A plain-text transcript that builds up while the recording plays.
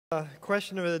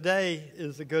Question of the day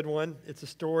is a good one. It's a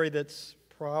story that's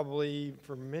probably,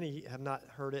 for many, have not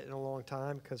heard it in a long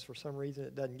time because for some reason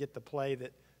it doesn't get the play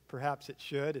that perhaps it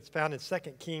should. It's found in 2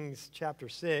 Kings chapter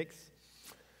 6.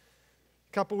 A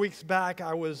couple weeks back,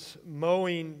 I was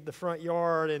mowing the front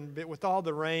yard, and with all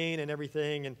the rain and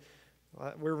everything, and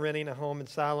we're renting a home in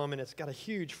Salem, and it's got a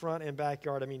huge front and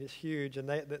backyard. I mean, it's huge. And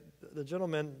the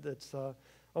gentleman that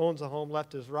owns the home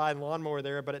left his riding lawnmower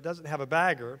there, but it doesn't have a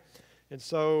bagger. And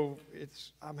so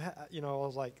I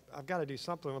was like, I've got to do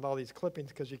something with all these clippings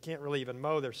because you can't really even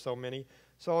mow. There's so many.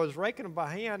 So I was raking them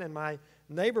by hand, and my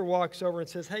neighbor walks over and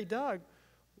says, "Hey, Doug,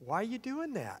 why are you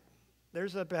doing that?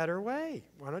 There's a better way.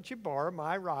 Why don't you borrow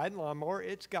my riding lawnmower?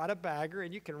 It's got a bagger,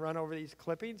 and you can run over these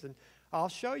clippings, and I'll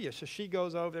show you." So she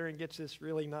goes over there and gets this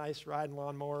really nice riding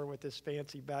lawnmower with this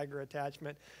fancy bagger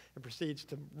attachment and proceeds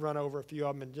to run over a few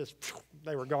of them, and just,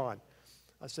 they were gone.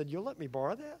 I said, "You'll let me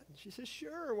borrow that?" And she says,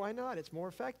 "Sure, why not? It's more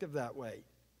effective that way."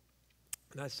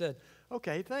 And I said,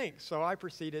 "Okay, thanks." So I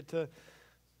proceeded to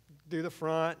do the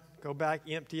front, go back,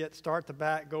 empty it, start the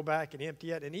back, go back and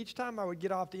empty it. And each time I would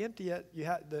get off to empty it,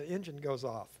 the engine goes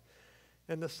off.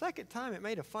 And the second time it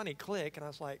made a funny click, and I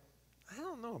was like, I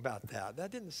don't know about that.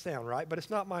 That didn't sound right, but it's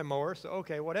not my mower, so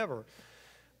okay, whatever.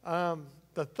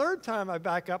 The third time I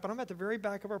back up, and I'm at the very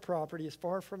back of our property, as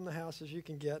far from the house as you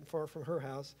can get, far from her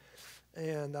house.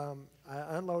 And I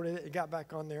unloaded it, got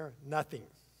back on there, nothing.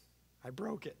 I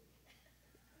broke it.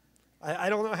 I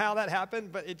don't know how that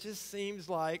happened, but it just seems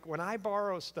like when I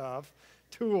borrow stuff,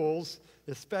 tools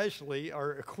especially,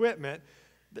 or equipment,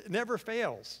 it never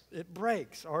fails. It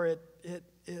breaks, or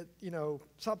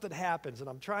something happens, and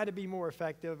I'm trying to be more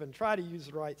effective and try to use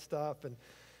the right stuff,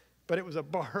 but it was a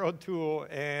borrowed tool,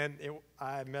 and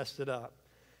I messed it up.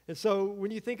 And so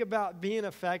when you think about being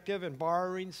effective and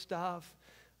borrowing stuff,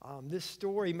 this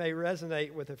story may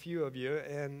resonate with a few of you,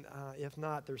 and if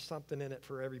not, there's something in it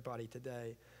for everybody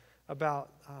today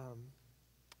about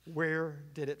where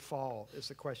did it fall is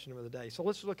the question of the day. So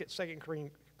let's look at 2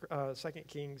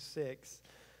 Kings 6,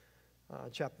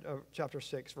 chapter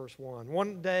 6, verse 1.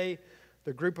 One day,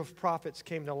 the group of prophets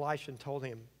came to Elisha and told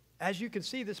him, "As you can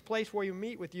see, this place where we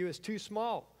meet with you is too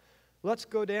small. Let's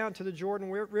go down to the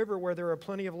Jordan River where there are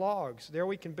plenty of logs. There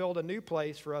we can build a new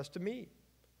place for us to meet."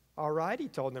 "All right," he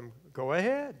told them, "go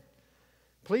ahead."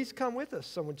 "Please come with us,"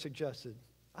 someone suggested.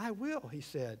 "I will," he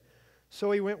said.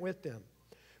 So he went with them.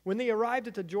 When they arrived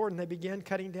at the Jordan, they began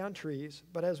cutting down trees,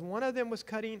 but as one of them was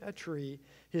cutting a tree,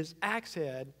 his axe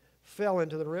head fell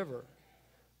into the river.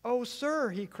 "Oh, sir,"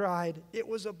 he cried, "it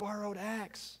was a borrowed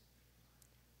axe."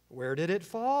 "Where did it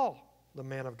fall?" the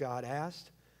man of God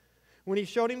asked. When he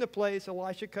showed him the place,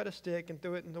 Elisha cut a stick and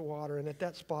threw it in the water, and at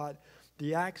that spot,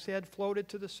 the axe head floated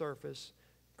to the surface.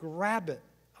 "Grab it,"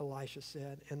 Elisha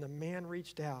said, and the man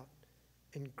reached out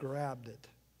and grabbed it.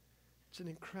 It's an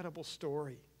incredible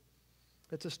story.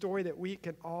 It's a story that we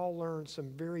can all learn some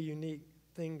very unique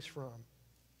things from.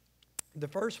 The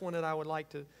first one that I would like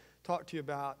to talk to you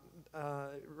about,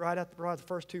 right at the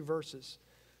first two verses.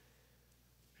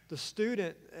 The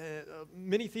student,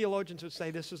 many theologians would say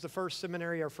this is the first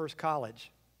seminary or first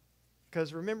college.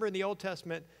 Because remember, in the Old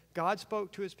Testament, God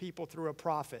spoke to his people through a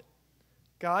prophet.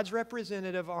 God's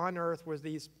representative on earth was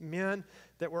these men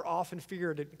that were often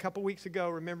feared. A couple weeks ago,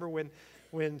 remember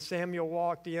when Samuel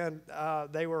walked in,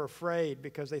 they were afraid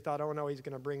because they thought, "Oh no, he's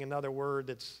going to bring another word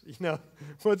that's,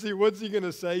 what's he going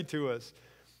to say to us?"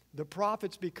 The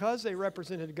prophets, because they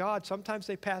represented God, sometimes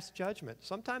they passed judgment,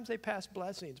 sometimes they passed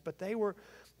blessings, but they were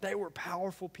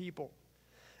powerful people.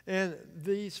 And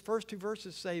these first two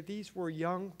verses say these were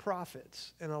young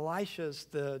prophets, and Elisha's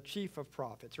the chief of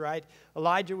prophets, right?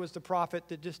 Elijah was the prophet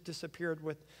that just disappeared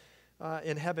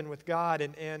in heaven with God,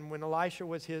 and when Elisha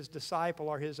was his disciple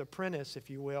or his apprentice, if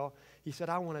you will, he said,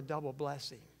 "I want a double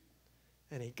blessing,"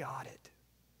 and he got it.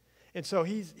 And so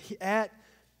he's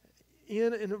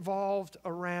involved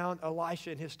around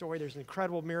Elisha in his story. There's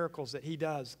incredible miracles that he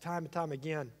does time and time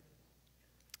again.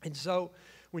 And so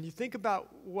when you think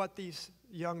about what these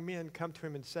young men come to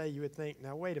him and say, you would think,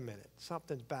 now wait a minute,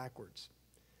 something's backwards.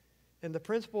 And the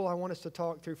principle I want us to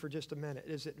talk through for just a minute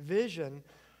is that vision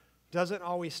doesn't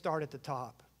always start at the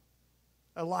top.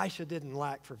 Elisha didn't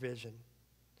lack for vision.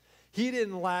 He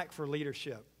didn't lack for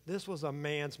leadership. This was a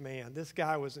man's man. This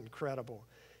guy was incredible.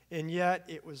 And yet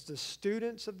it was the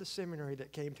students of the seminary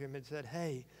that came to him and said,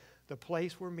 "Hey, the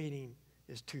place we're meeting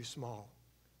is too small.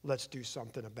 Let's do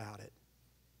something about it."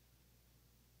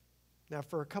 Now,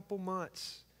 for a couple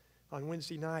months on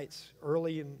Wednesday nights,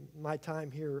 early in my time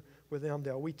here with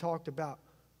Elmdale, we talked about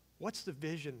what's the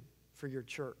vision for your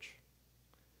church?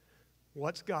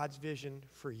 What's God's vision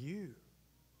for you?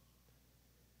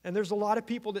 And there's a lot of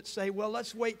people that say, well,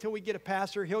 let's wait till we get a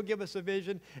pastor. He'll give us a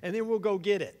vision, and then we'll go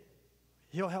get it.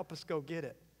 He'll help us go get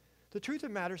it. The truth of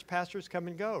the matter is pastors come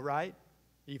and go, right?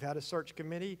 You've had a search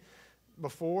committee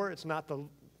before. It's not the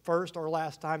first or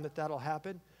last time that that'll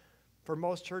happen. For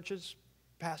most churches,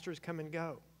 pastors come and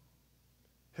go.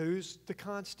 Who's the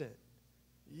constant?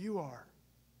 You are.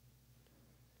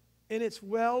 And it's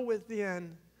well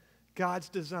within God's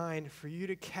design for you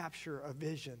to capture a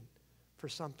vision for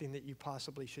something that you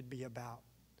possibly should be about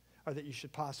or that you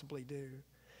should possibly do.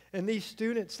 And these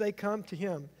students, they come to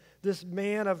him, this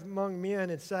man among men,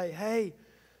 and say, hey,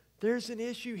 there's an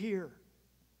issue here.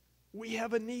 We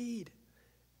have a need.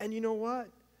 And you know what?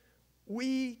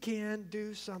 We can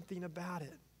do something about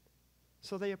it.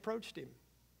 So they approached him,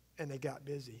 and they got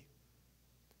busy.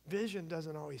 Vision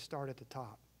doesn't always start at the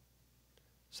top.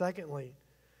 Secondly,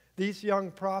 these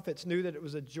young prophets knew that it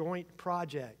was a joint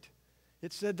project.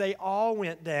 It said they all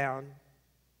went down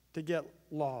to get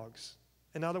logs.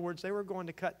 In other words, they were going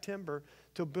to cut timber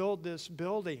to build this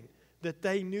building that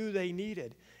they knew they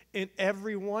needed. And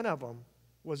every one of them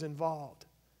was involved.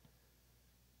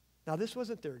 Now, this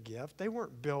wasn't their gift. They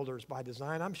weren't builders by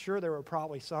design. I'm sure there were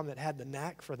probably some that had the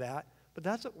knack for that. But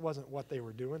that wasn't what they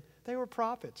were doing. They were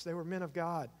prophets. They were men of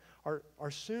God, or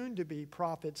soon-to-be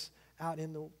prophets out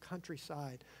in the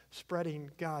countryside, spreading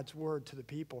God's word to the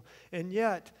people. And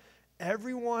yet,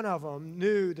 every one of them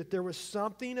knew that there was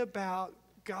something about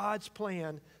God's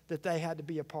plan that they had to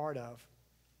be a part of.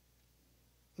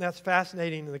 And that's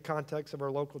fascinating in the context of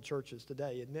our local churches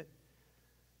today, isn't it?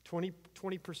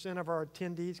 20% of our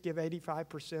attendees give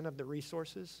 85% of the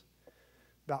resources.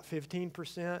 About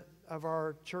 15% of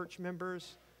our church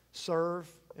members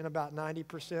serve in about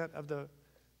 90%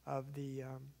 of the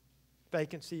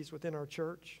vacancies within our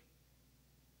church.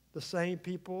 The same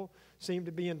people seem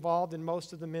to be involved in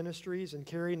most of the ministries and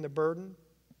carrying the burden.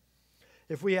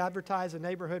 If we advertise a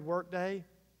neighborhood work day,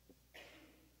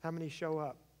 how many show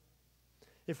up?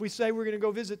 If we say we're going to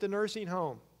go visit the nursing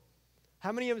home,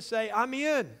 how many of them say, I'm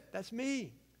in? That's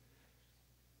me.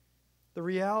 The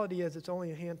reality is it's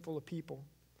only a handful of people.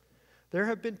 There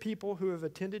have been people who have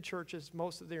attended churches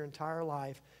most of their entire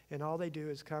life, and all they do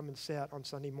is come and sit on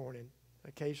Sunday morning,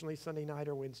 occasionally Sunday night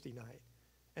or Wednesday night,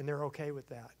 and they're okay with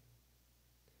that.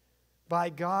 By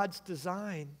God's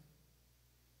design,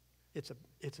 it's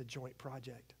a joint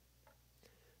project.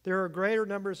 There are greater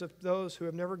numbers of those who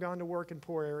have never gone to work in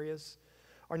poor areas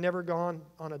or never gone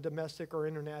on a domestic or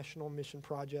international mission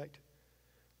project,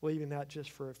 leaving that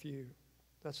just for a few.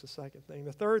 That's the second thing.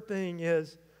 The third thing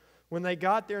is when they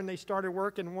got there and they started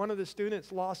working, one of the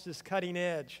students lost his cutting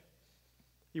edge.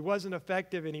 He wasn't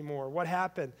effective anymore. What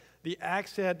happened? The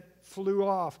axe head flew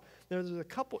off. There's a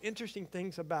couple interesting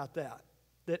things about that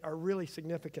are really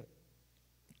significant.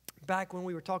 Back when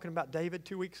we were talking about David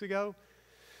 2 weeks ago,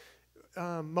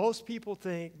 most people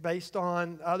think, based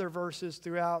on other verses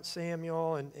throughout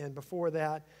Samuel and before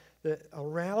that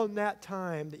around that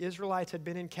time, the Israelites had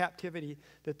been in captivity,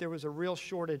 that there was a real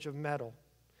shortage of metal.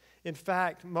 In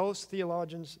fact, most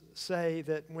theologians say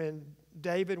that when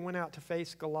David went out to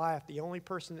face Goliath, the only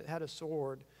person that had a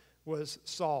sword was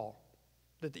Saul.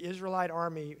 That the Israelite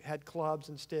army had clubs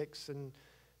and sticks and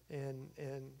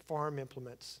farm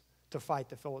implements to fight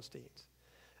the Philistines.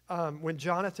 When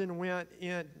Jonathan went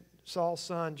in, Saul's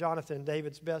son, Jonathan,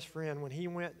 David's best friend, when he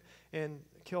went and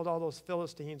killed all those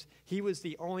Philistines, he was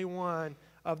the only one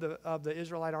of the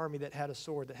Israelite army that had a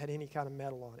sword, that had any kind of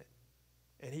metal on it.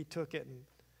 And he took it and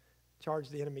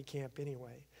charged the enemy camp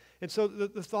anyway. And so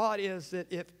the thought is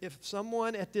that if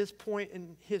someone at this point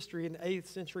in history, in the 8th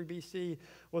century BC,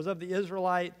 was of the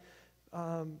Israelite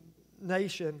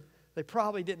nation, they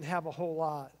probably didn't have a whole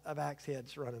lot of axe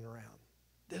heads running around.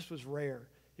 This was rare.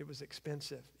 It was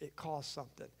expensive. It cost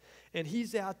something. And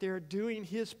he's out there doing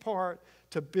his part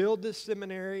to build this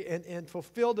seminary and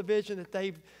fulfill the vision that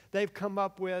they've come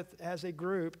up with as a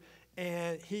group.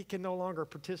 And he can no longer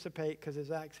participate because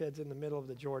his axe head's in the middle of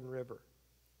the Jordan River.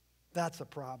 That's a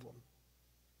problem.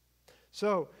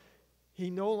 So he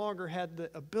no longer had the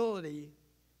ability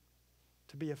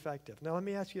to be effective. Now let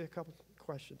me ask you a couple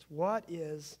questions. What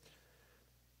is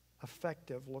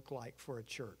effective look like for a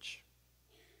church?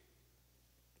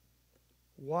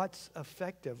 What's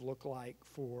effective look like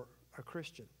for a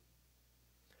Christian?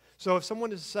 So if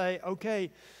someone is to say,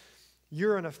 okay,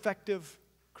 you're an effective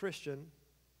Christian,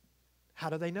 how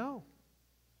do they know?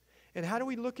 And how do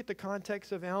we look at the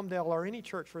context of Elmdale or any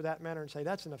church for that matter and say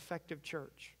that's an effective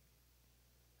church?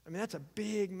 I mean, that's a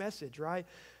big message, right?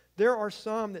 There are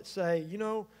some that say,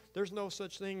 there's no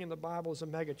such thing in the Bible as a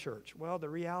megachurch. Well, the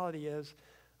reality is,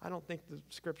 I don't think the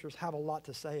scriptures have a lot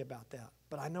to say about that.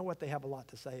 But I know what they have a lot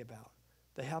to say about.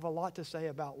 They have a lot to say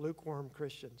about lukewarm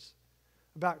Christians,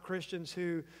 about Christians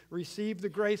who receive the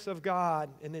grace of God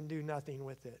and then do nothing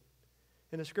with it.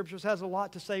 And the Scriptures has a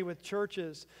lot to say with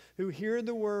churches who hear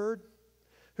the Word,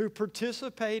 who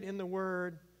participate in the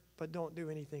Word, but don't do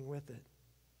anything with it.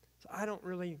 So I don't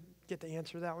really get to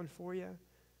answer that one for you.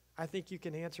 I think you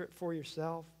can answer it for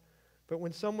yourself. But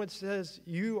when someone says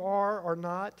you are or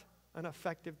not an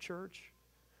effective church,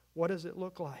 what does it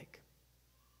look like?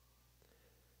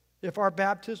 If our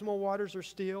baptismal waters are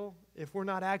still, if we're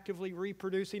not actively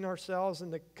reproducing ourselves in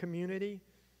the community,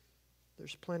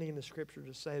 there's plenty in the Scripture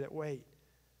to say that, wait,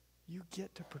 you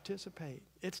get to participate.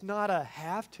 It's not a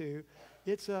have to,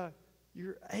 it's a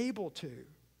you're able to,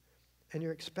 and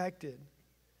you're expected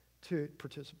to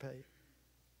participate.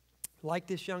 Like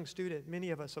this young student, many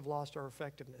of us have lost our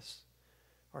effectiveness,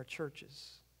 our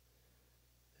churches,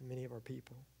 and many of our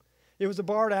people. It was a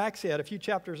barred axe head. A few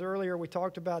chapters earlier, we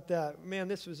talked about that. Man,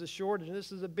 this was a shortage, and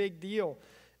this is a big deal.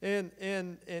 And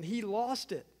he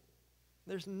lost it.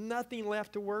 There's nothing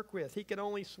left to work with. He could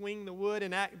only swing the wood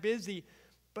and act busy,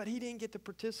 but he didn't get to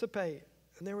participate,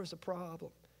 and there was a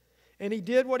problem. And he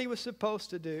did what he was supposed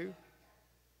to do.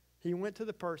 He went to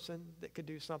the person that could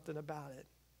do something about it.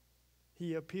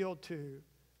 He appealed to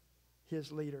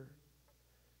his leader.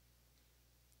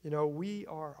 You know, we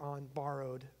are on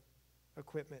borrowed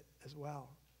equipment as well.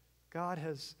 God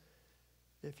has,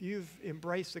 if you've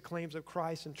embraced the claims of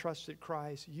Christ and trusted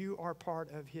Christ, you are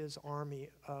part of his army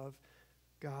of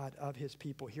God, of his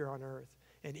people here on earth.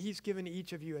 And he's given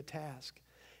each of you a task.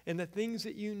 And the things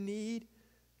that you need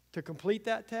to complete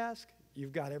that task,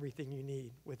 you've got everything you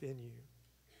need within you.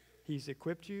 He's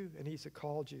equipped you and he's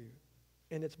called you.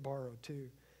 And it's borrowed too.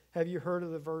 Have you heard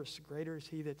of the verse, greater is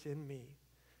he that's in me?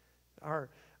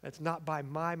 It's not by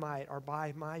my might or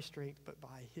by my strength, but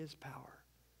by his power.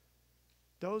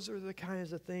 Those are the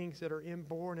kinds of things that are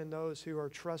inborn in those who are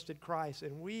trusted Christ.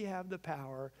 And we have the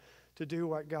power to do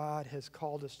what God has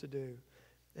called us to do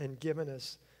and given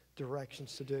us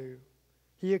directions to do.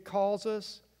 He calls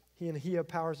us, and he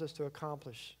empowers us to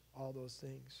accomplish all those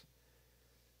things.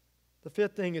 The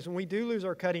fifth thing is when we do lose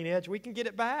our cutting edge, we can get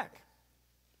it back.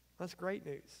 That's great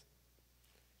news.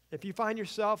 If you find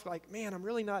yourself like, man, I'm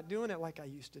really not doing it like I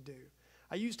used to do.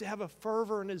 I used to have a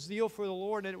fervor and a zeal for the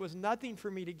Lord, and it was nothing for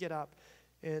me to get up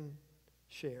and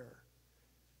share.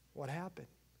 What happened?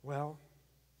 Well,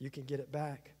 you can get it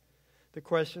back. The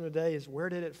question today is, where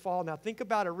did it fall? Now, think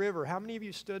about a river. How many of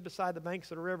you stood beside the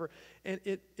banks of the river? And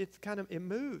it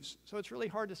moves. So it's really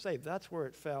hard to say, that's where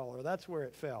it fell or that's where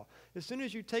it fell. As soon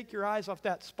as you take your eyes off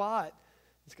that spot,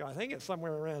 I think it's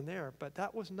somewhere around there. But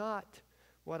that was not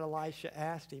what Elisha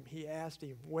asked him. He asked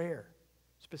him, where?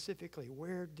 Specifically,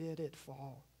 where did it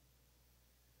fall?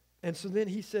 And so then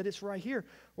he said, it's right here.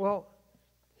 Well,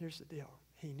 here's the deal.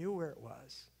 He knew where it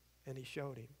was, and he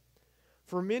showed him.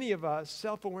 For many of us,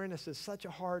 self-awareness is such a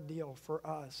hard deal for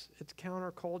us. It's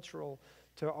countercultural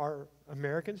to our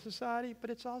American society, but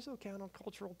it's also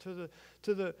countercultural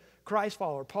to the Christ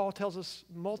follower. Paul tells us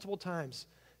multiple times,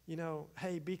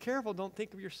 hey, be careful. Don't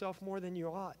think of yourself more than you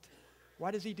ought. Why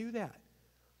does he do that?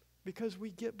 Because we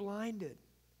get blinded,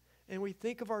 and we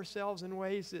think of ourselves in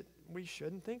ways that we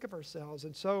shouldn't think of ourselves.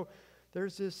 And so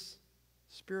there's this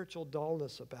spiritual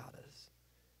dullness about us,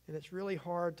 and it's really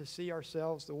hard to see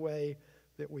ourselves the way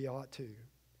that we ought to.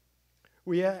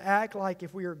 We act like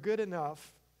if we are good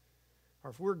enough,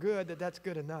 or if we're good, that's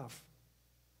good enough.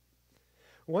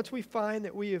 Once we find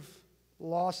that we have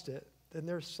lost it, then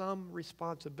there's some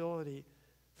responsibility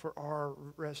for our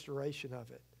restoration of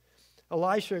it.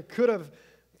 Elisha could have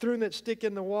thrown that stick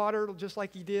in the water just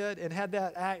like he did and had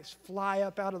that axe fly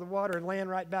up out of the water and land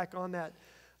right back on that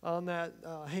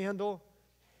handle,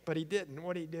 but he didn't.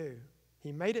 What did he do?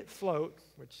 He made it float,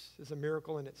 which is a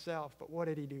miracle in itself, but what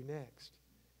did he do next?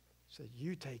 He said,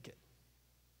 you take it.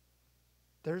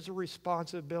 There's a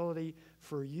responsibility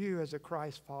for you as a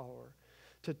Christ follower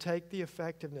to take the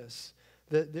effectiveness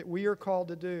that we are called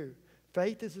to do.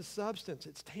 Faith is a substance.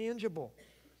 It's tangible.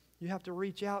 You have to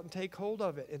reach out and take hold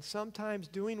of it. And sometimes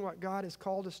doing what God has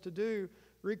called us to do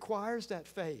requires that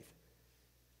faith.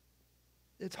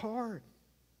 It's hard.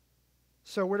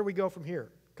 So where do we go from here?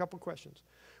 A couple questions.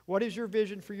 What is your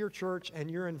vision for your church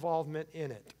and your involvement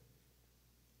in it?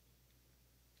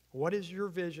 What is your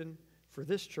vision for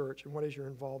this church and what is your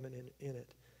involvement in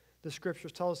it? The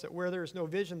Scriptures tell us that where there is no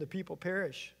vision, the people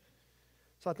perish.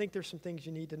 So I think there's some things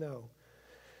you need to know.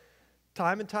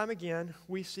 Time and time again,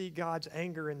 we see God's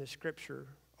anger in the Scripture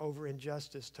over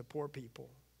injustice to poor people,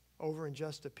 over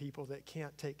injustice to people that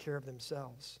can't take care of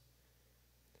themselves.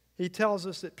 He tells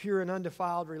us that pure and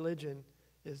undefiled religion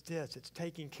is this. It's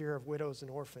taking care of widows and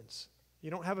orphans.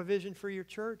 You don't have a vision for your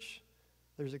church?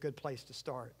 there's a good place to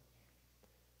start.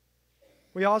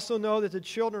 We also know that the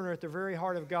children are at the very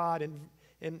heart of God,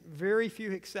 and very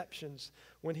few exceptions.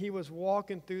 When he was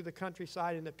walking through the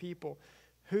countryside and the people,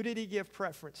 who did he give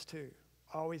preference to?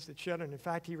 Always the children. In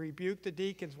fact, he rebuked the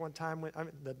deacons one time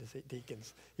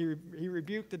he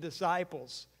rebuked the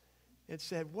disciples and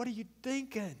said, "What are you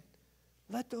thinking?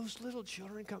 Let those little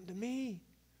children come to me.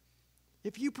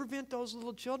 If you prevent those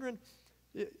little children,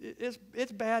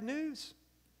 it's bad news."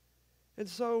 And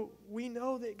so we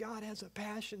know that God has a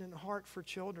passion and a heart for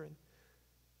children.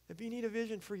 If you need a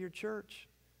vision for your church,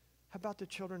 how about the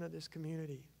children of this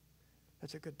community?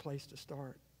 That's a good place to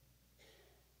start.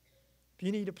 If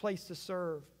you need a place to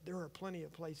serve, there are plenty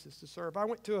of places to serve. I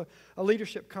went to a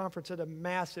leadership conference at a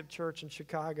massive church in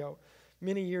Chicago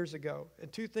many years ago,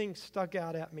 and two things stuck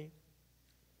out at me.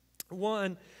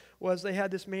 One was they had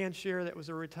this man share that was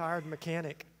a retired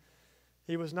mechanic.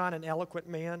 He was not an eloquent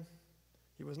man.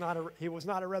 He was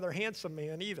not a rather handsome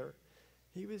man either.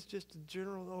 He was just a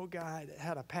general old guy that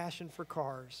had a passion for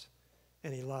cars,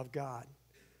 and he loved God.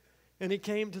 And he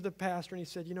came to the pastor and he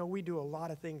said, we do a lot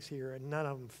of things here and none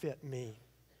of them fit me.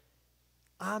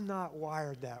 I'm not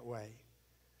wired that way,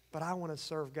 but I want to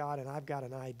serve God and I've got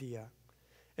an idea.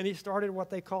 And he started what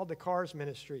they called the Cars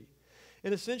Ministry.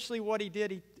 And essentially what he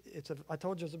did, I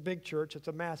told you it's a big church, it's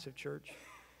a massive church.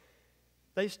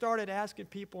 They started asking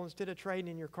people, instead of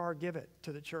trading in your car, give it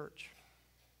to the church.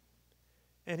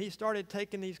 And he started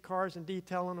taking these cars and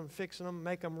detailing them, fixing them,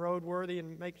 make them roadworthy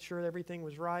and make sure everything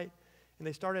was right. And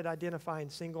they started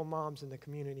identifying single moms in the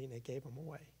community, and they gave them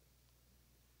away.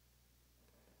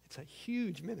 It's a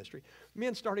huge ministry.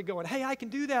 Men started going, "Hey, I can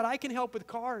do that. I can help with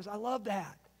cars. I love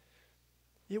that."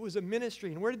 It was a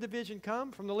ministry. And where did the vision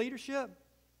come? From the leadership?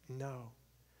 No.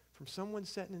 From someone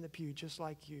sitting in the pew just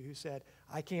like you who said,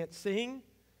 "I can't sing.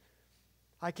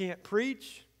 I can't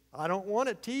preach. I don't want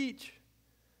to teach.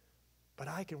 But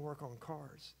I can work on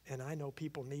cars, and I know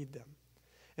people need them."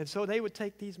 And so they would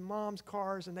take these moms'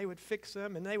 cars and they would fix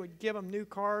them and they would give them new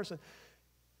cars. And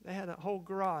they had a whole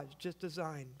garage just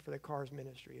designed for the Cars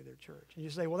Ministry of their church. And you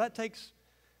say, "Well, that takes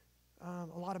a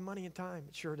lot of money and time."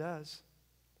 It sure does.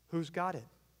 Who's got it?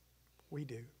 We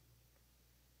do.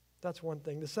 That's one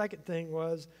thing. The second thing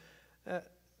was,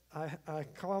 I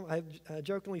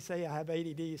jokingly say I have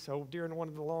ADD, so during one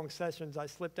of the long sessions, I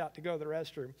slipped out to go to the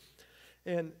restroom.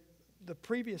 And the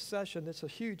previous session, it's a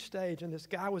huge stage, and this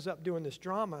guy was up doing this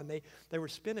drama, and they were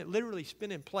literally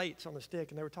spinning plates on a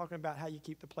stick, and they were talking about how you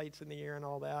keep the plates in the air and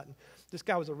all that. And this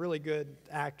guy was a really good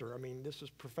actor. I mean, this was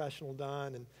professional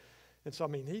done, and so, I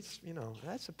mean, he's,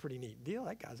 that's a pretty neat deal.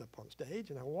 That guy's up on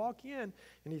stage, and I walk in,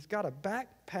 and he's got a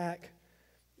backpack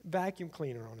vacuum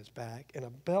cleaner on his back and a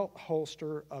belt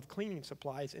holster of cleaning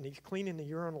supplies, and he's cleaning the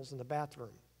urinals in the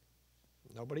bathroom.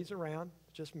 Nobody's around,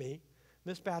 just me.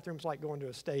 This bathroom's like going to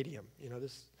a stadium.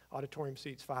 This auditorium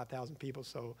seats 5,000 people,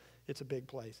 so it's a big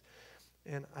place.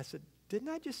 And I said, "Didn't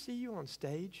I just see you on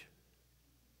stage?"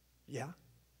 "Yeah."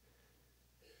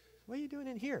 "What are you doing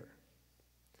in here?"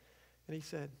 And he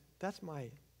said, "That's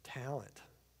my talent.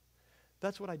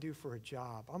 That's what I do for a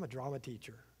job. I'm a drama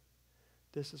teacher.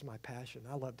 This is my passion.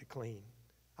 I love to clean.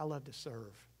 I love to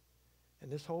serve.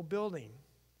 And this whole building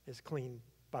is cleaned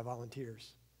by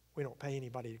volunteers. We don't pay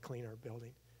anybody to clean our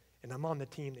building. And I'm on the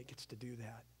team that gets to do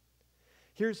that."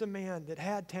 Here's a man that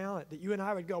had talent that you and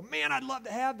I would go, "Man, I'd love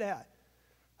to have that."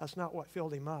 That's not what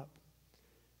filled him up.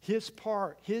 His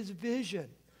part, his vision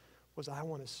was, "I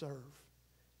want to serve,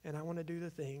 and I want to do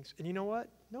the things." And you know what?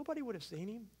 Nobody would have seen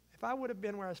him. If I would have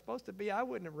been where I was supposed to be, I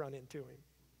wouldn't have run into him.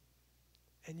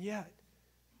 And yet,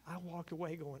 I walked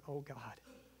away going, "Oh, God,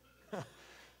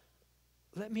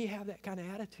 let me have that kind of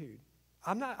attitude.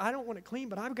 I don't want to clean,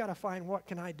 but I've got to find what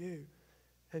can I do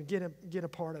and get a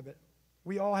part of it."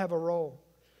 We all have a role,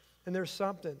 and there's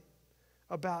something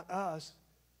about us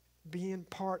being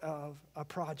part of a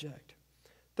project.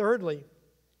 Thirdly,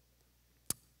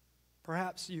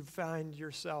 perhaps you find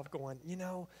yourself going,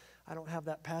 "I don't have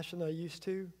that passion that I used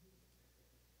to."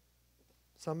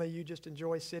 Some of you just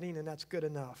enjoy sitting, and that's good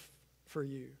enough for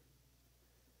you.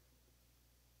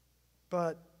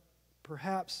 But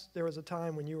perhaps there was a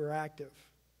time when you were active.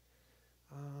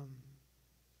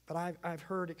 But I've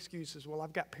heard excuses. "Well,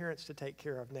 I've got parents to take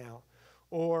care of now."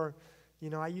 Or,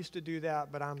 "I used to do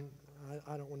that, but I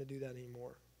don't want to do that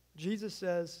anymore." Jesus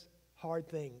says hard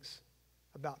things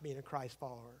about being a Christ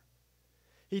follower.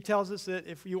 He tells us that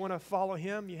if you want to follow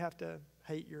him, you have to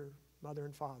hate your mother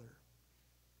and father.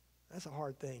 That's a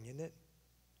hard thing, isn't it?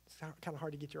 It's kind of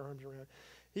hard to get your arms around.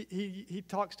 He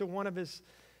talks to one of his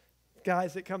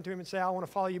guys that come to him and say, "I want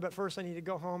to follow you, but first I need to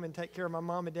go home and take care of my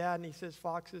mom and dad." And he says,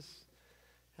 "Foxes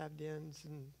have dens."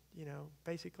 And,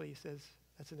 basically he says,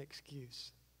 That's an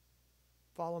excuse.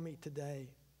 Follow me today.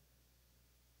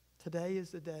 Today is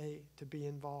the day to be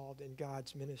involved in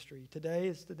God's ministry. Today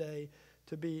is the day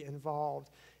to be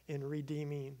involved in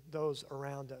redeeming those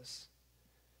around us.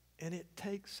 And it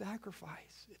takes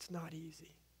sacrifice. It's not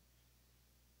easy.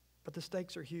 But the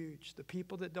stakes are huge. The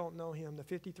people that don't know him, the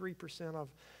 53% of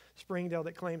Springdale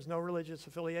that claims no religious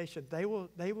affiliation, they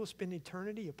will spend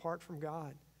eternity apart from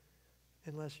God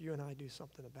unless you and I do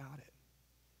something about it.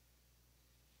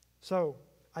 So,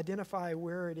 identify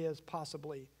where it is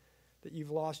possibly that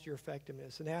you've lost your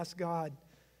effectiveness and ask God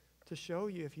to show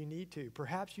you if you need to.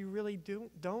 Perhaps you really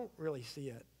don't really see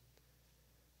it.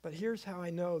 But here's how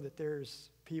I know that there's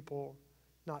people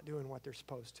not doing what they're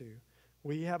supposed to.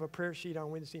 We have a prayer sheet on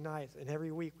Wednesday nights, and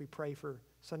every week we pray for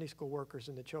Sunday school workers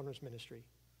in the children's ministry.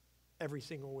 Every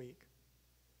single week.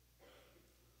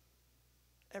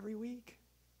 Every week.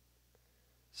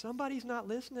 Somebody's not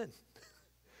listening.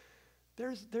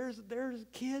 There's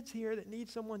kids here that need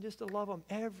someone just to love them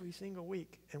every single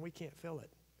week, and we can't fill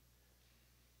it.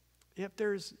 If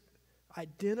there's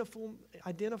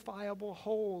identifiable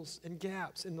holes and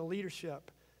gaps in the leadership,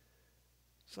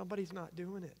 somebody's not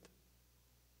doing it.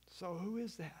 So who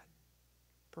is that?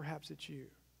 Perhaps it's you.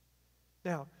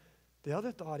 Now, the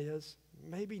other thought is,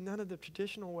 maybe none of the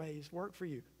traditional ways work for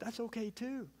you. That's okay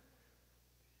too.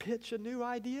 Pitch a new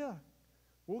idea.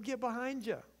 We'll get behind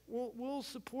you. We'll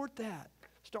support that.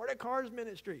 Start a cars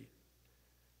ministry.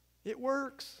 It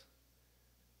works.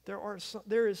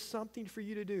 There is something for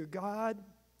you to do.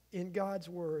 In God's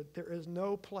word, there is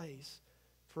no place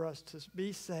for us to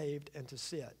be saved and to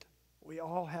sit. We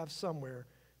all have somewhere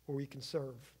where we can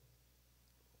serve.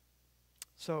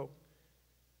 So,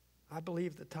 I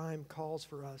believe the time calls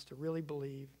for us to really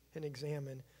believe and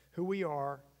examine who we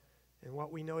are and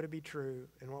what we know to be true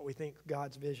and what we think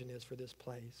God's vision is for this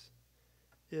place.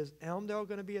 Is Elmdale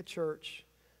going to be a church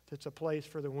that's a place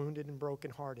for the wounded and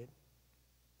brokenhearted?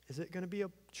 Is it going to be a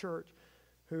church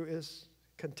who is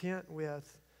content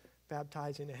with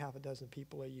baptizing a half a dozen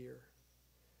people a year?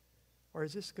 Or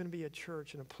is this going to be a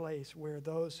church and a place where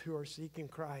those who are seeking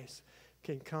Christ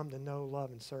can come to know,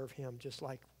 love, and serve him just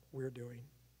like we're doing?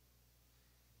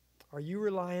 Are you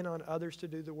relying on others to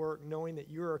do the work, knowing that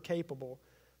you are capable,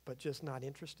 but just not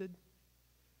interested?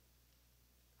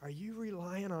 Are you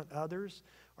relying on others?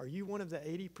 Are you one of the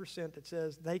 80% that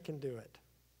says they can do it?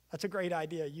 That's a great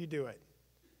idea. You do it.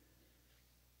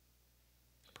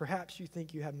 Perhaps you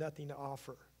think you have nothing to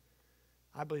offer.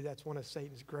 I believe that's one of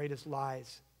Satan's greatest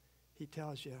lies. He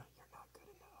tells you, you're not good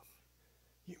enough.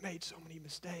 You made so many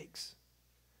mistakes.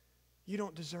 You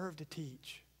don't deserve to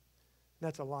teach.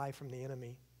 That's a lie from the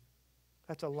enemy.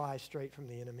 That's a lie straight from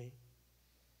the enemy.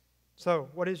 So,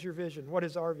 what is your vision? What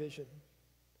is our vision?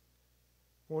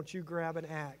 Won't you grab an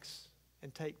axe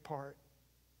and take part?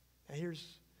 Now,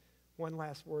 here's one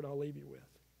last word I'll leave you with.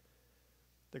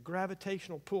 The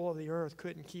gravitational pull of the earth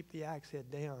couldn't keep the axe head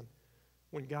down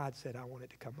when God said, I want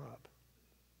it to come up.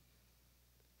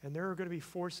 And there are going to be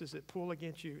forces that pull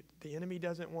against you. The enemy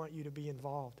doesn't want you to be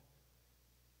involved.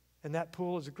 And that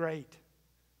pull is great,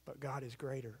 but God is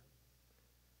greater.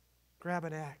 Grab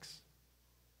an axe.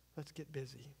 Let's get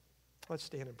busy. Let's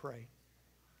stand and pray.